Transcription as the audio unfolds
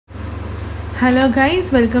Hello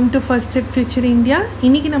guys, welcome to First Step Future India.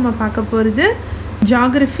 இன்னைக்கு நம்ம பார்க்க போறது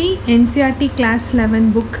Geography Ncert Class 11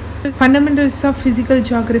 book Fundamentals of Physical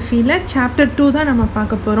Geography ல Chapter 2 தான் நம்ம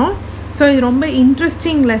பார்க்க போறோம். ஸோ இது ரொம்ப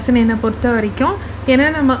இன்ட்ரெஸ்டிங் லெசன் என்னை பொறுத்த வரைக்கும். ஏன்னா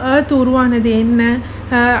நம்ம எர்த் உருவானது என்ன,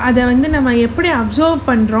 அதை நம்ம எப்படி அப்சர்வ்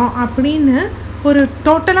பண்ணுறோம் அப்படின்னு ஒரு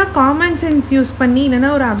டோட்டலாக காமன் சென்ஸ் யூஸ் பண்ணி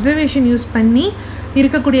இல்லைனா ஒரு அப்சர்வேஷன் யூஸ் பண்ணி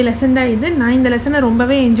இருக்கக்கூடிய லெசன் தான் இது. நான் இந்த லெசனை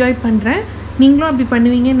ரொம்பவே என்ஜாய் பண்ணுறேன். நீங்களும் அப்படி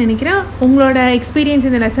பண்ணுவீங்கன்னு நினைக்கிறேன். உங்களோட எக்ஸ்பீரியன்ஸ்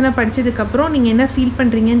இந்த லெசனை படித்ததுக்கப்புறம் நீங்கள் என்ன ஃபீல்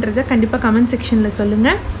பண்ணுறீங்கன்றதை கண்டிப்பாக கமெண்ட் செக்ஷனில்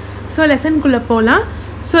சொல்லுங்கள். ஸோ லெசனுக்குள்ளே போகலாம்.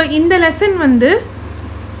 ஸோ இந்த லெசன்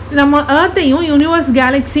நம்ம எர்த்தையும் யூனிவர்ஸ்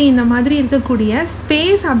கேலக்ஸி இந்த மாதிரி இருக்கக்கூடிய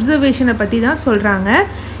ஸ்பேஸ் அப்சர்வேஷனை பற்றி தான் சொல்கிறாங்க.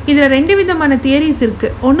 இதில் ரெண்டு விதமான தியரிஸ்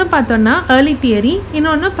இருக்குது. ஒன்று பார்த்தோன்னா ஏர்லி தியரி,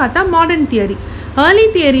 இன்னொன்று பார்த்தா மாடர்ன் தியரி. ஏர்லி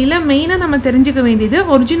தியரியில் மெயினாக நம்ம தெரிஞ்சுக்க வேண்டியது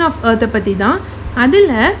ஒரிஜின் ஆஃப் எர்த்தை பற்றி தான்.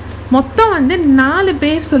 அதில் மொத்தம் 4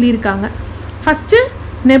 பேர் சொல்லியிருக்காங்க. ஃபஸ்ட்டு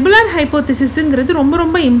நெபுலர் ஹைப்போதெசிஸுங்கிறது ரொம்ப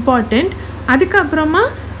ரொம்ப இம்பார்ட்டண்ட். அதுக்கப்புறமா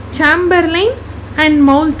சாம்பர்லைன் அண்ட்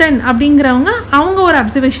மவுல்டன் அப்படிங்கிறவங்க ஒரு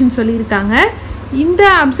அப்சர்வேஷன் சொல்லியிருக்காங்க. இந்த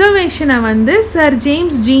அப்சர்வேஷனை சர்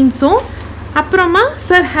ஜேம்ஸ் ஜீன்ஸும் அப்புறமா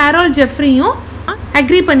சர் ஹாரோல்ட் ஜெஃப்ரியும்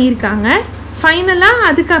அக்ரி பண்ணியிருக்காங்க. ஃபைனலாக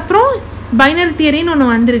அதுக்கப்புறம் பைனரி தியரின்னு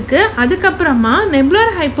ஒன்று வந்திருக்கு. அதுக்கப்புறமா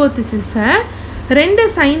நெபுலர் ஹைப்போதெசிஸை 2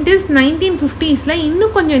 சயின்டிஸ்ட் 1950s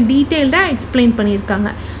இன்னும் கொஞ்சம் டீட்டெயில்டாக எக்ஸ்பிளைன் பண்ணியிருக்காங்க.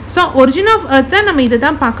 ஸோ ஒரிஜின் ஆஃப் எர்த்தில் நம்ம இதை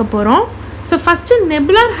தான் பார்க்க போகிறோம். ஸோ ஃபஸ்ட்டு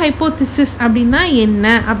நெபுலர் ஹைப்போதெசிஸ் அப்படின்னா என்ன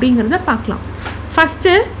அப்படிங்கிறத பார்க்கலாம்.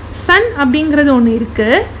 ஃபஸ்ட்டு சன் அப்படிங்கிறது ஒன்று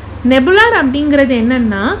இருக்குது. நெபுலார் அப்படிங்கிறது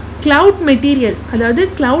என்னென்னா க்ளவுட் மெட்டீரியல், அதாவது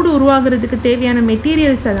க்ளவுட் உருவாகிறதுக்கு தேவையான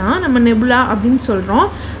மெட்டீரியல்ஸை தான் நம்ம நெபுலா அப்படின்னு சொல்கிறோம்.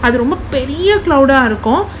 அது ரொம்ப பெரிய க்ளவுடாக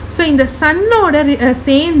இருக்கும். ஸோ இந்த சன்னோட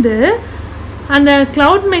சேர்ந்து அந்த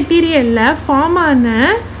க்ளவுட் மெட்டீரியலில் ஃபார்ம் ஆன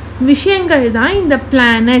விஷயங்கள் தான் இந்த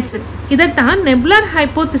பிளானட்ஸ். இதைத்தான் நெபுலர்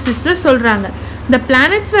ஹைப்போதெசிஸில் சொல்கிறாங்க. The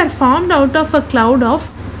planets were formed out of a cloud of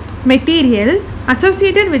material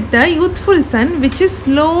associated with the youthful sun which is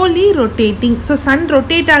slowly rotating. So Sun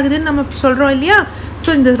rotate ஆகுதுன்னு நம்ம சொல்கிறோம் இல்லையா. ஸோ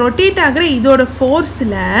இந்த ரொட்டேட் ஆகிற இதோட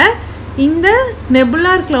ஃபோர்ஸில் இந்த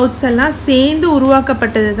நெபுலார் க்ளவுட்ஸ் எல்லாம் சேர்ந்து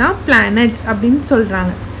உருவாக்கப்பட்டது தான் பிளானட்ஸ் அப்படின்னு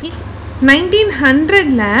சொல்கிறாங்க.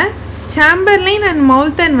 1900 சாம்பர்லைன் அண்ட்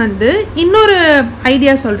மவுல்டன் இன்னொரு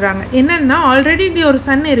ஐடியா சொல்கிறாங்க. என்னென்னா ஆல்ரெடி இப்படி ஒரு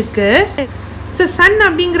சன் இருக்குது. ஸோ சன்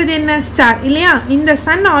அப்படிங்கிறது என்ன, ஸ்டார் இல்லையா. இந்த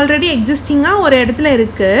சன் ஆல்ரெடி எக்ஸிஸ்டிங்காக ஒரு இடத்துல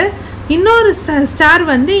இருக்குது. இன்னொரு ஸ்டார்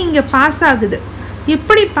இங்கே பாஸ் ஆகுது.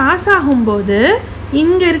 இப்படி பாஸ் ஆகும்போது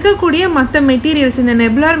இங்கே இருக்கக்கூடிய மற்ற மெட்டீரியல்ஸ், இந்த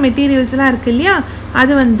நெபுலார் மெட்டீரியல்ஸ்லாம் இருக்குது இல்லையா,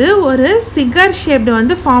 அது ஒரு சிகர்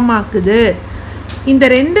ஷேப்டு ஃபார்ம் ஆகுது. இந்த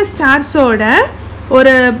 2 ஸ்டார்ஸோட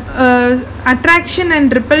ஒரு அட்ராக்ஷன்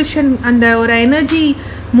அண்ட் ரிப்பல்ஷன், அந்த ஒரு எனர்ஜி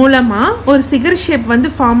மூலமாக ஒரு சிகர் ஷேப்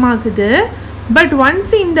ஃபார்ம் ஆகுது. பட்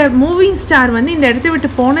ஒன்ஸ் இந்த மூவிங் ஸ்டார் இந்த இடத்த விட்டு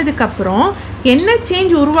போனதுக்கப்புறம் என்ன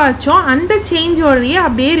சேஞ்ச் உருவாச்சோ அந்த சேஞ்சோடையே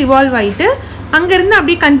அப்படியே ரிவால்வ் ஆகிட்டு அங்கேருந்து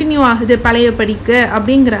அப்படியே கண்டினியூ ஆகுது பழையபடிக்கு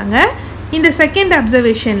அப்படிங்கிறாங்க. இந்த செகண்ட்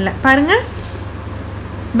அப்சர்வேஷனில் பாருங்கள்.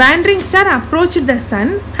 Wandering star approached the sun.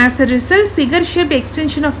 As a result, cigar-shaped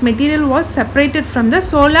extension of material was separated from the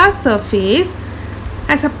solar surface.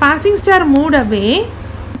 As a passing star moved away,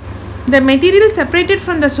 the material separated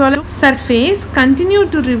from the solar surface continued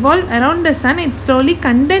to revolve around the sun. It slowly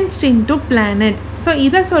condensed into planet. So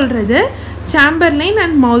இதை சொல்கிறது Chamberlain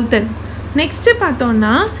and மவுல்டன். Next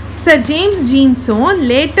பார்த்தோன்னா sir James ஜீன்ஸும்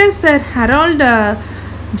later sir ஹாரோல்ட்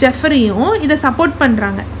ஜெஃப்ரியும் இதை support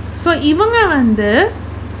பண்ணுறாங்க. So இவங்க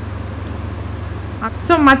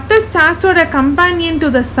so மற்ற ஸ்டார்ஸோட companion to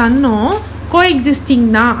the சன்னும் கோஎக்ஸிஸ்டிங்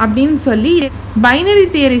தான் அப்படின்னு சொல்லி பைனரி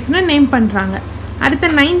தியரிஸ்னு நேம் பண்ணுறாங்க. அடுத்த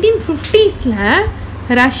 1950s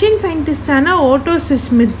Russian சயின்டிஸ்டான Otto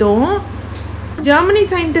ஸ்மித்தும் Germany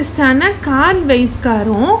சயின்டிஸ்டான curl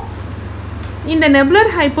வெய்ஸ்காரும் இந்த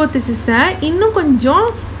நெபுலர் ஹைப்போதெசிஸை இன்னும் கொஞ்சம்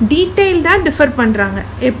டீட்டெயில்டாக டிஃபர் பண்ணுறாங்க.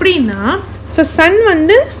 எப்படின்னா, ஸோ சன்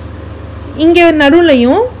இங்கே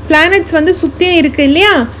நடுவுலையும் பிளானட்ஸ் சுற்றியும் இருக்குது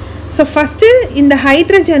இல்லையா. ஸோ ஃபஸ்ட்டு இந்த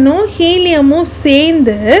ஹைட்ரஜனும் ஹீலியமும்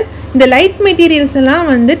சேர்ந்து இந்த லைட் மெட்டீரியல்ஸ்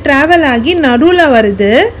எல்லாம் ட்ராவல் ஆகி நடுவில்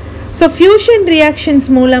வருது. ஸோ ஃபியூஷன் ரியாக்ஷன்ஸ்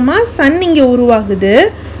மூலமாக சன் இங்கே உருவாகுது.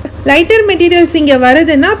 லைட்டர் மெட்டீரியல்ஸ் இங்கே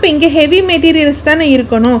வருதுன்னா இப்போ இங்கே ஹெவி மெட்டீரியல்ஸ் தானே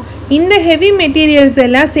இருக்கணும். இந்த ஹெவி மெட்டீரியல்ஸ்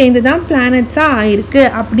எல்லாம் சேர்ந்து தான் பிளானட்ஸாக ஆயிருக்கு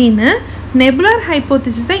அப்படின்னு நெபுலர்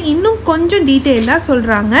ஹைப்போதெசிஸை இன்னும் கொஞ்சம் டீட்டெயிலாக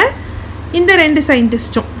சொல்கிறாங்க இந்த 2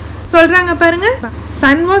 சயின்டிஸ்ட்டும். சொல்கிறாங்க பாருங்கள்.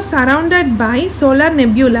 Sun was surrounded by solar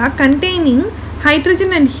nebula containing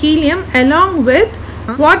hydrogen and helium along with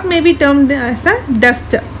what may be termed as a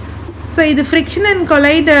dust. So இது ஃப்ரிக்ஷன் அண்ட்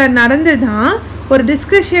கொலைடு நடந்து தான் ஒரு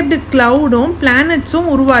டிஸ்க் ஷேப்டு க்ளவுடும் பிளானட்ஸும்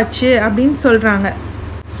உருவாச்சு அப்படின்னு சொல்கிறாங்க.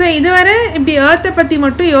 ஸோ இதுவரை இப்படி ஏர்த்தை பற்றி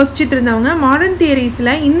மட்டும் யோசிச்சுட்டு இருந்தவங்க மாடர்ன்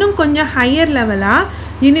தியரிஸில் இன்னும் கொஞ்சம் ஹையர் லெவலாக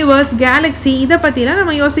யூனிவர்ஸ், கேலக்ஸி இதை பற்றிலாம்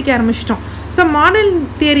நம்ம யோசிக்க ஆரம்பிச்சிட்டோம். ஸோ மாடர்ன்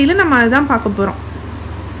தியரியில் நம்ம அதுதான் பார்க்க போகிறோம்.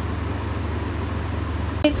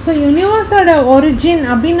 ஸோ யூனிவர்ஸோட ஒரிஜின்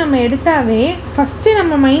அப்படின்னு நம்ம எடுத்தாவே ஃபஸ்ட்டு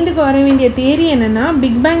நம்ம மைண்டுக்கு வர வேண்டிய தியரி என்னென்னா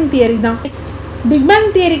பிக் பேங் தியரி தான். பிக் பேங்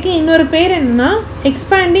தியரிக்கு இன்னொரு பேர் என்னென்னா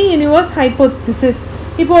எக்ஸ்பேண்டிங் யூனிவர்ஸ் ஹைப்போதிசிஸ்.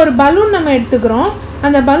 இப்போ ஒரு பலூன் நம்ம எடுத்துக்கிறோம்.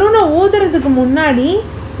 அந்த பலூனை ஊதுறதுக்கு முன்னாடி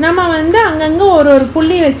நம்ம அங்கங்கே ஒரு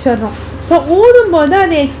புள்ளி வச்சிடறோம். ஸோ ஊதும்போது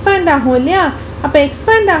அது எக்ஸ்பேண்ட் ஆகும் இல்லையா? அப்போ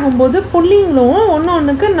எக்ஸ்பேண்ட் ஆகும்போது புள்ளிங்களும் ஒன்று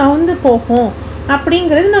ஒன்றுக்கு நவுந்து போகும்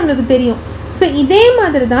அப்படிங்கிறது நம்மளுக்கு தெரியும். ஸோ இதே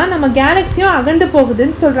மாதிரி தான் நம்ம கேலக்ஸியும் அகண்டு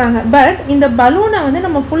போகுதுன்னு சொல்கிறாங்க. பட் இந்த பலூனை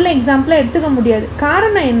நம்ம ஃபுல் எக்ஸாம்பிளாக எடுத்துக்க முடியாது.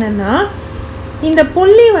 காரணம் என்னென்னா இந்த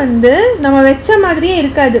புள்ளி நம்ம வச்ச மாதிரியே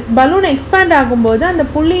இருக்காது. பலூன் எக்ஸ்பேண்ட் ஆகும்போது அந்த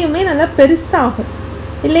புள்ளியுமே நல்லா பெருசாகும்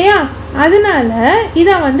இல்லையா? அதனால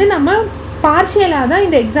இதை நம்ம பார்ஷியலாக தான்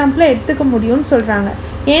இந்த எக்ஸாம்பிளை எடுத்துக்க முடியும்னு சொல்கிறாங்க.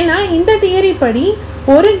 ஏன்னா இந்த தியரி படி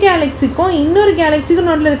ஒரு கேலக்ஸிக்கும் இன்னொரு கேலக்ஸிக்கும்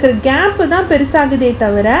நடுவில் இருக்கிற கேப்பு தான் பெருசாகுதே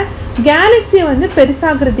தவிர கேலக்ஸியை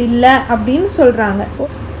பெருசாகிறது இல்லை அப்படின்னு சொல்கிறாங்க.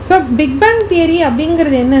 ஸோ பிக் பேங் தியரி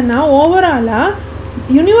அப்படிங்கிறது என்னென்னா ஓவராலாக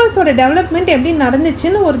யூனிவர்ஸோட டெவலப்மெண்ட் எப்படி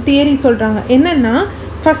நடந்துச்சுன்னு ஒரு தியரி சொல்கிறாங்க. என்னென்னா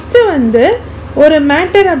ஃபஸ்ட்டு ஒரு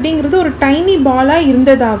மேட்டர் அப்படிங்கிறது ஒரு டைனி பாலாக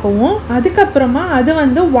இருந்ததாகவும் அதுக்கப்புறமா அது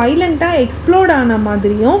வைலண்ட்டாக எக்ஸ்ப்ளோட் ஆன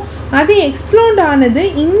மாதிரியும் அது எக்ஸ்ப்ளோட் ஆனது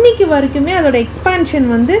இன்றைக்கி வரைக்குமே அதோட எக்ஸ்பேன்ஷன்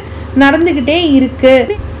நடந்துக்கிட்டே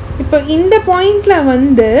இருக்குது. இப்போ இந்த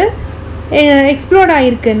பாயிண்டில் எக்ஸ்ப்ளோட்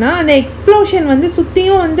ஆகிருக்குன்னா அந்த எக்ஸ்ப்ளோஷன்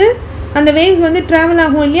சுற்றியும் அந்த வேவ்ஸ் ட்ராவல்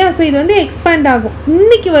ஆகும் இல்லையா? ஸோ இது எக்ஸ்பேண்ட் ஆகும்.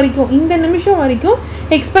 இன்றைக்கி வரைக்கும் இந்த நிமிஷம் வரைக்கும்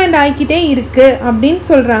எக்ஸ்பேண்ட் ஆகிக்கிட்டே இருக்குது அப்படின்னு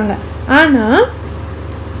சொல்கிறாங்க. ஆனால்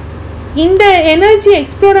இந்த எனர்ஜி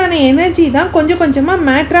எக்ஸ்ப்ளோர் ஆன எனர்ஜி தான் கொஞ்சம் கொஞ்சமாக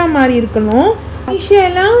மேட்டராக மாறி இருக்கணும்.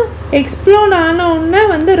 இனிஷியலாக எக்ஸ்ப்ளோர்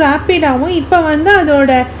ஆனவுடனே ரேப்பிடாகவும் இப்போ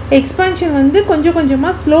அதோட எக்ஸ்பான்ஷன் கொஞ்சம்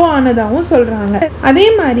கொஞ்சமாக ஸ்லோ ஆனதாகவும் சொல்கிறாங்க. அதே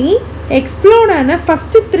மாதிரி எக்ஸ்ப்ளோர் ஆன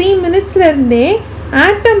ஃபஸ்ட்டு 3 minutesலேருந்தே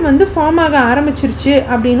ஆட்டம் ஃபார்ம் ஆக ஆரம்பிச்சிருச்சு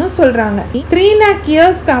அப்படின்னு சொல்கிறாங்க. 3 lakh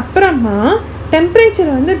yearsக்கு அப்புறமா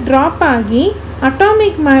டெம்பரேச்சர் ட்ராப் ஆகி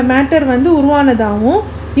அட்டாமிக் மேட்டர் உருவானதாகவும்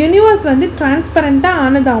யூனிவர்ஸ் டிரான்ஸ்பரண்ட்டாக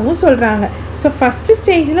ஆனதாகவும் சொல்கிறாங்க. ஸோ ஃபஸ்ட்டு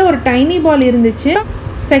ஸ்டேஜில் ஒரு டைனி பால் இருந்துச்சு.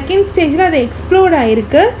 செகண்ட் ஸ்டேஜில் அது எக்ஸ்ப்ளோர்ட்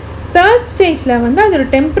ஆகிருக்கு. தேர்ட் ஸ்டேஜில் அதோட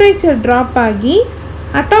டெம்பரேச்சர் ட்ராப் ஆகி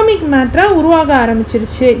அட்டாமிக் மேட்டராக உருவாக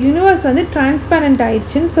ஆரம்பிச்சிருச்சு. யூனிவர்ஸ் டிரான்ஸ்பரண்ட்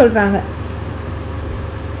ஆயிடுச்சுன்னு சொல்கிறாங்க.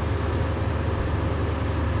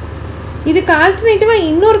 இதுக்கு ஆல்டர்னேட்டிவாக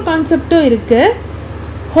இன்னொரு கான்செப்டும் இருக்குது,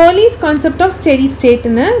 holies concept of steady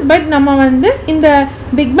ஸ்டேட்னு. But நம்ம இந்த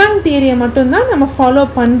பிக் பேங் தியரியை மட்டும்தான் நம்ம ஃபாலோ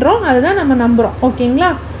பண்ணுறோம், அதுதான் நம்ம நம்புகிறோம். ஓகேங்களா?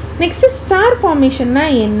 நெக்ஸ்ட்டு ஸ்டார் ஃபார்மேஷன்னா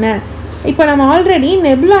என்ன? இப்போ நம்ம ஆல்ரெடி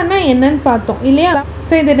நெபுலானா என்னன்னு பார்த்தோம் இல்லையா?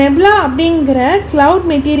 ஸோ இந்த நெபுலா அப்படிங்கிற க்ளவுட்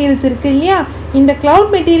மெட்டீரியல்ஸ் இருக்குது இல்லையா? இந்த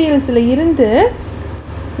க்ளவுட் மெட்டீரியல்ஸில் இருந்து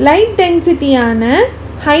லைட் டென்சிட்டியான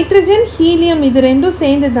ஹைட்ரஜன், ஹீலியம் இது ரெண்டும்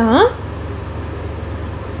சேர்ந்து தான்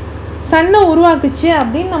சன்னை உருவாக்குச்சு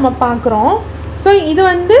அப்படின்னு நம்ம பார்க்குறோம். ஸோ இது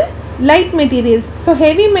லைட் மெட்டீரியல்ஸ். ஸோ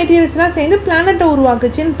ஹெவி மெட்டீரியல்ஸ்லாம் சேர்ந்து பிளானட்டை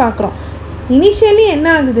உருவாக்குச்சுன்னு பார்க்குறோம். இனிஷியலி என்ன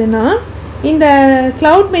ஆகுதுன்னா இந்த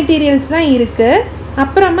க்ளவுட் மெட்டீரியல்ஸ்லாம் இருக்குது,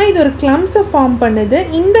 அப்புறமா இது ஒரு கிளம்ஸை ஃபார்ம் பண்ணுது.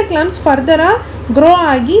 இந்த கிளம்ஸ் ஃபர்தராக க்ரோ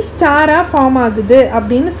ஆகி ஸ்டாராக ஃபார்ம் ஆகுது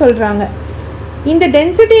அப்படின்னு சொல்கிறாங்க. இந்த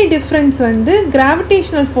டென்சிட்டி டிஃப்ரென்ஸ்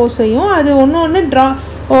கிராவிடேஷ்னல் ஃபோர்ஸையும் அது ஒன்று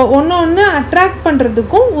ஒன்று அட்ராக்ட்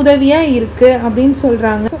பண்ணுறதுக்கும் உதவியாக இருக்குது அப்படின்னு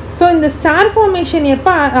சொல்கிறாங்க. ஸோ இந்த ஸ்டார் ஃபார்மேஷன்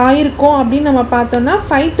எப்போ ஆயிருக்கும் அப்படின்னு நம்ம பார்த்தோன்னா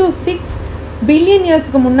 5 to 6 பில்லியன்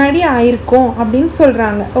இயர்ஸ்க்கு முன்னாடி ஆயிருக்கும் அப்படின்னு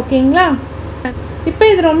சொல்கிறாங்க. ஓகேங்களா? இப்போ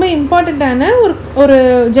இது ரொம்ப இம்பார்ட்டண்ட்டான ஒரு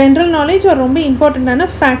ஜென்ரல் நாலேஜ், ஒரு ரொம்ப இம்பார்ட்டண்ட்டான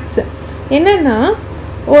ஃபேக்ட்ஸு என்னென்னா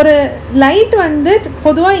ஒரு லைட்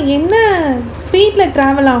பொதுவாக என்ன ஸ்பீடில்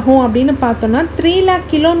ட்ராவல் ஆகும் அப்படின்னு பார்த்தோன்னா 3 lakh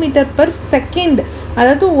km/s.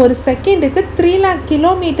 அதாவது ஒரு செகண்டுக்கு 3 lakh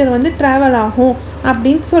km ட்ராவல் ஆகும்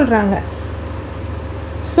அப்படின்னு சொல்கிறாங்க.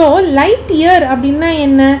 ஸோ லைட் இயர் அப்படின்னா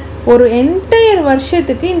என்ன? ஒரு என்டையர்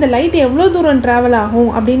வருஷத்துக்கு இந்த லைட் எவ்வளோ தூரம் ட்ராவல்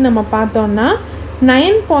ஆகும் அப்படின்னு நம்ம பார்த்தோன்னா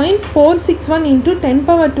 9.461 ×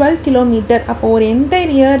 1012 km. அப்போ ஒரு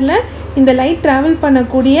என்டையர் இயரில் இந்த லைட் ட்ராவல்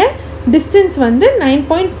பண்ணக்கூடிய டிஸ்டன்ஸ்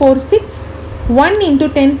 9.461 ×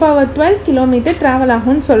 1012 km ட்ராவல்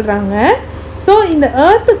ஆகும்னு சொல்கிறாங்க. ஸோ இந்த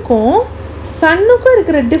எர்த்துக்கும் சன்னுக்கும்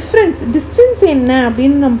இருக்கிற டிஸ்டன்ஸ் என்ன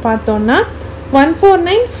அப்படின்னு நம்ம பார்த்தோன்னா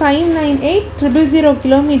 149,598,000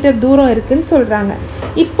 km தூரம் இருக்குதுன்னு சொல்கிறாங்க.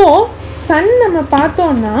 இப்போது சன் நம்ம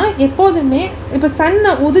பார்த்தோன்னா எப்போதுமே இப்போ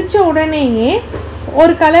சன்னை உதித்த உடனேயே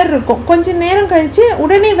ஒரு கலர் இருக்கும், கொஞ்சம் நேரம் கழித்து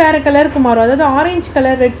உடனே வேறு கலருக்கு மாறும். அதாவது ஆரஞ்சு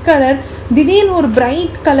கலர், ரெட் கலர், திடீர்னு ஒரு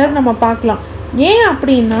பிரைட் கலர் நம்ம பார்க்கலாம். ஏன்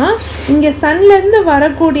அப்படின்னா இங்கே சன்லேருந்து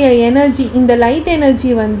வரக்கூடிய எனர்ஜி, இந்த லைட்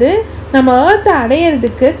எனர்ஜி நம்ம ஏர்த்தை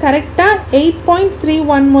அடையிறதுக்கு கரெக்டாக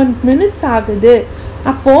 8.311 minutes ஆகுது.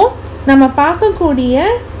 அப்போது நம்ம பார்க்கக்கூடிய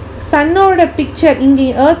சன்னோட பிக்சர் இங்கே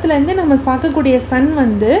ஏர்த்லேருந்து நம்ம பார்க்கக்கூடிய சன்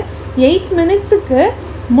வந்து 8 மினிட்ஸுக்கு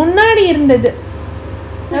முன்னாடி இருந்தது.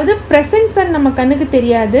 அதாவது ப்ரெசன்ட் சன் நம்ம கண்ணுக்கு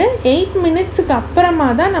தெரியாது, 8 மினிட்ஸுக்கு அப்புறமா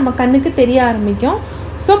தான் நம்ம கண்ணுக்கு தெரிய ஆரம்பிக்கும்.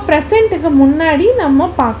 ஸோ ப்ரெசண்ட்டுக்கு முன்னாடி நம்ம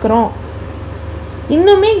பார்க்குறோம்.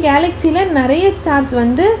 இன்னுமே கேலக்சியில் நிறைய ஸ்டார்ஸ்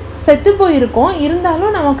வந்து செத்து போயிருக்கோம்,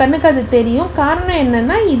 இருந்தாலும் நம்ம கண்ணுக்கு அது தெரியும். காரணம்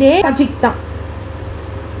என்னென்னா இதே லாஜிக் தான்.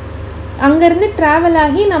 அங்கேருந்து ட்ராவல்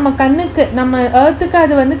ஆகி நம்ம கண்ணுக்கு நம்ம ஏர்த்துக்கு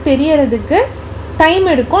அது வந்து தெரியறதுக்கு டைம்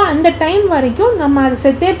எடுக்கும். அந்த டைம் வரைக்கும் நம்ம அது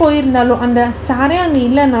செத்தே போயிருந்தாலும் அந்த ஸ்டாரே அங்கே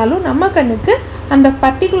இல்லைனாலும் நம்ம கண்ணுக்கு அந்த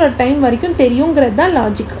பர்டிகுலர் டைம் வரைக்கும் தெரியுங்கிறது தான்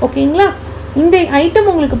லாஜிக். ஓகேங்களா? இந்த ஐட்டம்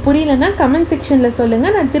உங்களுக்கு புரியலன்னா கமெண்ட் செக்ஷனில்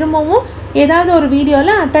சொல்லுங்கள். நான் திரும்பவும் ஏதாவது ஒரு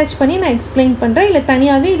வீடியோவில் அட்டாச் பண்ணி நான் எக்ஸ்பிளைன் பண்ணுறேன், இல்லை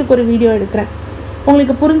தனியாகவே இதுக்கு ஒரு வீடியோ எடுக்கிறேன்.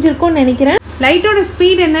 உங்களுக்கு புரிஞ்சிருக்கும்னு நினைக்கிறேன். லைட்டோட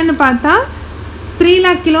ஸ்பீட் என்னன்னு பார்த்தா 3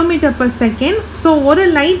 lakh km/s. ஸோ ஒரு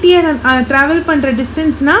லைட் இயர் ட்ராவல் பண்ணுற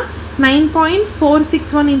டிஸ்டன்ஸ்னால்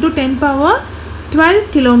 9.461 × 10⁻12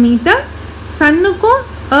 km. சன்னுக்கும்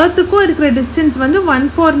ஏர்த்துக்கும் இருக்கிற டிஸ்டன்ஸ் வந்து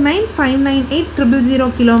 149,598,000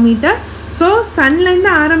 km. ஸோ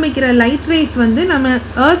சன்லேருந்து ஆரம்பிக்கிற லைட் ரேஸ் வந்து நம்ம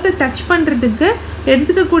ஏர்த்தை டச் பண்ணுறதுக்கு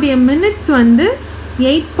எடுத்துக்கக்கூடிய மினிட்ஸ் வந்து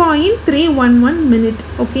 8.311 மினிட்.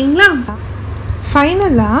 ஓகேங்களா?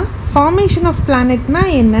 ஃபைனலாக ஃபார்மேஷன் ஆஃப் பிளானட்னா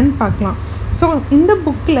என்னன்னு பார்க்கலாம். ஸோ இந்த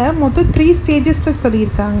புக்கில் மொத்தம் 3 ஸ்டேஜஸில்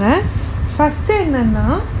சொல்லியிருக்காங்க. ஃபஸ்ட்டு என்னென்னா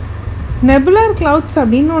நெபுலர் க்ளவுட்ஸ்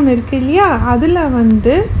அப்படின்னு ஒன்று இருக்குது இல்லையா, அதில்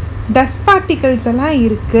வந்து டஸ்ட் பார்ட்டிகல்ஸ் எல்லாம்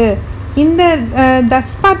இருக்குது. இந்த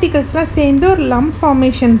டஸ்ட் பார்ட்டிகல்ஸ்லாம் சேர்ந்து ஒரு லம்ப்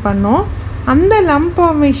ஃபார்மேஷன் பண்ணோம். அந்த லம்ப்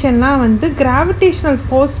ஃபார்மேஷன்லாம் வந்து கிராவிடேஷ்னல்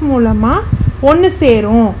ஃபோர்ஸ் மூலமாக ஒன்று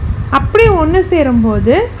சேரும். அப்படி ஒன்று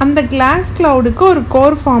சேரும்போது அந்த கிளாஸ் க்ளவுடுக்கு ஒரு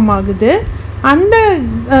கோர் ஃபார்ம் ஆகுது. அந்த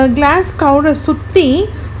கிளாஸ் க்ளவுடை சுற்றி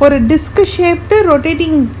ஒரு டிஸ்க் ஷேப்டு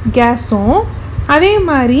ரொட்டேட்டிங் கேஸும் அதே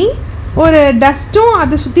மாதிரி ஒரு டஸ்ட்டும்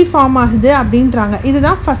அதை சுற்றி ஃபார்ம் ஆகுது அப்படின்றாங்க.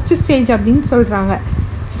 இதுதான் ஃபஸ்ட்டு ஸ்டேஜ் அப்படின்னு சொல்கிறாங்க.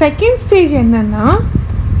 செகண்ட் ஸ்டேஜ் என்னென்னா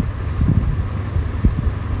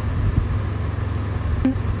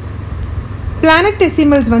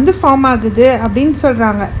பிளானட்டெசிமல்ஸ் வந்து ஃபார்ம் ஆகுது அப்படின்னு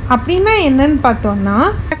சொல்கிறாங்க. அப்படின்னா என்னன்னு பார்த்தோன்னா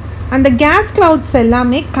அந்த கேஸ் க்ளவுட்ஸ்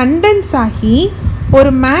எல்லாமே கண்டென்ஸ் ஆகி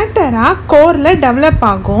ஒரு மேட்டராக கோரில் டெவலப்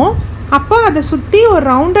ஆகும். அப்போ அதை சுற்றி ஒரு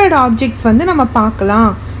ரவுண்டட் ஆப்ஜெக்ட்ஸ் வந்து நம்ம பார்க்கலாம்.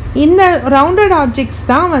 இந்த ரவுண்டட் ஆப்ஜெக்ட்ஸ்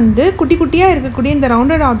தான் வந்து குட்டி குட்டியாக இருக்கக்கூடிய இந்த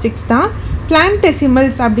ரவுண்டட் ஆப்ஜெக்ட்ஸ் தான்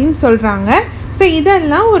பிளானட்டெசிமல்ஸ் அப்படின்னு சொல்கிறாங்க. ஸோ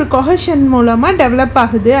இதெல்லாம் ஒரு கொஹஷன் மூலமாக டெவலப்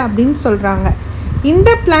ஆகுது அப்படின்னு சொல்கிறாங்க. இந்த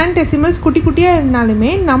பிளானட்டெசிமல்ஸ் குட்டி குட்டியாக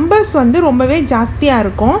இருந்தாலுமே நம்பர்ஸ் வந்து ரொம்பவே ஜாஸ்தியாக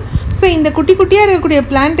இருக்கும். ஸோ இந்த குட்டி குட்டியாக இருக்கக்கூடிய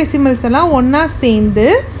பிளானட்டெசிமல்ஸ் எல்லாம் ஒன்றா சேர்ந்து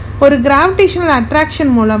ஒரு கிராவிடேஷனல்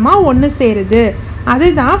அட்ராக்ஷன் மூலமாக ஒன்று சேருது.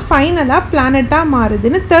 அதுதான் ஃபைனலாக பிளானட்டாக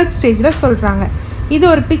மாறுதுன்னு தேர்ட் ஸ்டேஜில் சொல்கிறாங்க. இது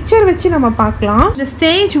ஒரு பிக்சர் வச்சு நம்ம பார்க்கலாம். இந்த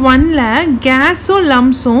ஸ்டேஜ் 1ல் கேஸும்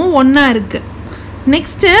லம்ஸும் ஒன்றா இருக்குது.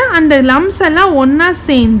 நெக்ஸ்ட்டு அந்த லம்ஸ் எல்லாம் ஒன்றா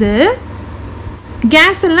சேர்ந்து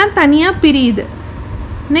கேஸ் எல்லாம் தனியாக பிரியுது.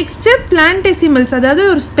 நெக்ஸ்ட்டு பிளானட்டெசிமல்ஸ் அதாவது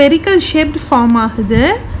ஒரு ஸ்பெரிக்கல் ஷேப்டு ஃபார்ம் ஆகுது.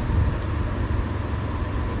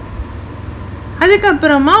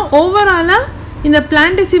 அதுக்கப்புறமா ஓவராலாக இந்த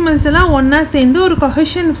பிளானட்டெசிமல்ஸ் எல்லாம் ஒன்றா சேர்ந்து ஒரு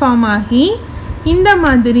கொஹஷன் ஃபார்ம் ஆகி இந்த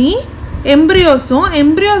மாதிரி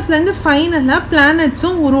எம்ப்ரியோஸ்லேருந்து ஃபைனலாக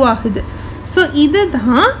பிளானட்ஸும் உருவாகுது. ஸோ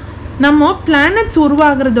இதுதான் நம்ம பிளானட்ஸ்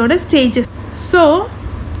உருவாகிறதோட ஸ்டேஜஸ். ஸோ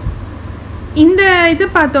இந்த இது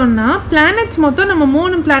பார்த்தோன்னா பிளானட்ஸ் மொத்தம் நம்ம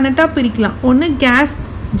 3 பிளானட்டாக பிரிக்கலாம். ஒன்று கேஸ்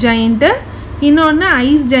ஜெயண்ட்டு, இன்னொன்று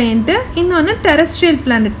ஐஸ் ஜெயண்ட்டு, இன்னொன்று டெரஸ்ட்ரியல்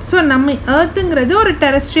பிளானட். ஸோ நம்ம ஏர்த்துங்கிறது ஒரு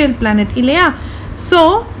டெரஸ்ட்ரியல் பிளானட் இல்லையா? ஸோ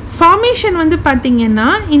ஃபார்மேஷன் வந்து பார்த்திங்கன்னா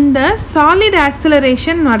இந்த சாலிட்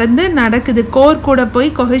ஆக்சலரேஷன் நடக்குது, கோர் கூட போய்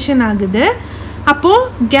கொஹஷன் ஆகுது.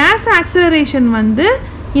 அப்போது கேஸ் ஆக்சலரேஷன் வந்து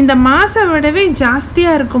இந்த மாஸை விடவே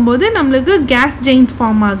ஜாஸ்தியாக இருக்கும்போது நம்மளுக்கு கேஸ் ஜெயிண்ட்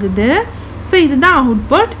ஃபார்ம் ஆகுது. ஸோ இதுதான்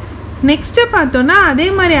அவுட்புட். நெக்ஸ்ட்டு பார்த்தோன்னா அதே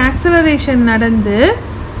மாதிரி ஆக்சலரேஷன் நடந்து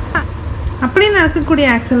அப்படி நடக்கக்கூடிய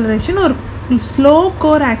ஆக்சலரேஷன் ஒரு ஸ்லோ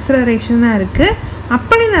கோர் ஆக்சலரேஷனாக இருக்குது.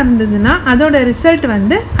 அப்படி நடந்ததுன்னா அதோட ரிசல்ட்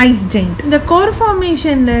வந்து ஐஸ் ஜெயிண்ட். இந்த கோர்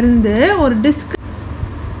ஃபார்மேஷன்லேருந்து ஒரு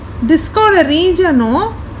டிஸ்கோட ரீஜனும்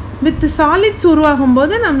வித் சாலிட்ஸ்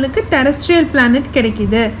உருவாகும்போது நம்மளுக்கு டெரஸ்ட்ரியல் பிளானட்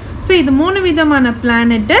கிடைக்கிது. ஸோ இது 3 விதமான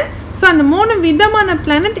பிளானட்டு. ஸோ அந்த 3 விதமான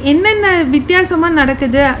பிளானட் என்னென்ன வித்தியாசமாக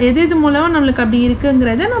நடக்குது, எது மூலமாக நம்மளுக்கு அப்படி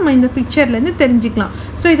இருக்குங்கிறத நம்ம இந்த பிக்சர்லேருந்து தெரிஞ்சுக்கலாம்.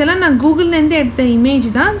 ஸோ இதெல்லாம் நான் கூகுள்லேருந்து எடுத்த இமேஜ்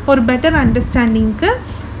தான் ஒரு பெட்டர் அண்டர்ஸ்டாண்டிங்க்கு.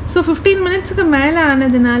 ஸோ 15 மினிட்ஸுக்கு மேலே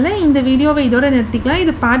ஆனதுனால இந்த வீடியோவை இதோட நிறுத்திக்கலாம்.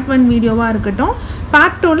 இது பார்ட் 1 வீடியோவாக இருக்கட்டும்.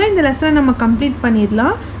 பார்ட் 2ல் இந்த லெசனை நம்ம கம்ப்ளீட்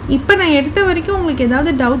பண்ணிடலாம். இப்போ நான் எடுத்த வரைக்கும் உங்களுக்கு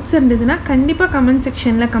ஏதாவது டவுட்ஸ் இருந்ததுன்னா கண்டிப்பாக கமெண்ட்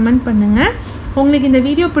செக்ஷனில் கமெண்ட் பண்ணுங்கள். உங்களுக்கு இந்த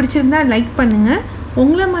வீடியோ பிடிச்சிருந்தால் லைக் பண்ணுங்கள்.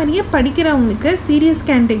 உங்களை மாதிரியே படிக்கிறவங்களுக்கு சீரியஸ்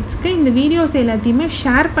கேண்டிடேட்ஸ்க்கு இந்த வீடியோஸ் எல்லாத்தையுமே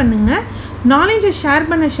ஷேர் பண்ணுங்கள். நாலேஜை ஷேர்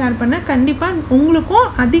பண்ண கண்டிப்பாக உங்களுக்கும்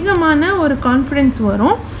அதிகமான ஒரு கான்ஃபிடென்ஸ்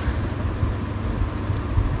வரும்.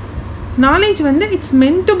 நாலேஜ் வந்து it's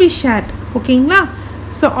meant to be shared. ஓகேங்களா?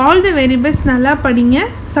 So all the very best. நல்லா படிங்க.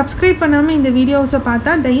 சப்ஸ்கிரைப் பண்ணாமல் இந்த வீடியோஸை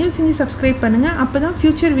பார்த்தா தயவு செஞ்சு சப்ஸ்கிரைப் பண்ணுங்கள். அப்போ தான்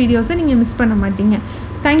ஃப்யூச்சர் வீடியோஸை நீங்கள் மிஸ் பண்ண மாட்டீங்க.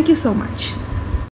 Thank you so much.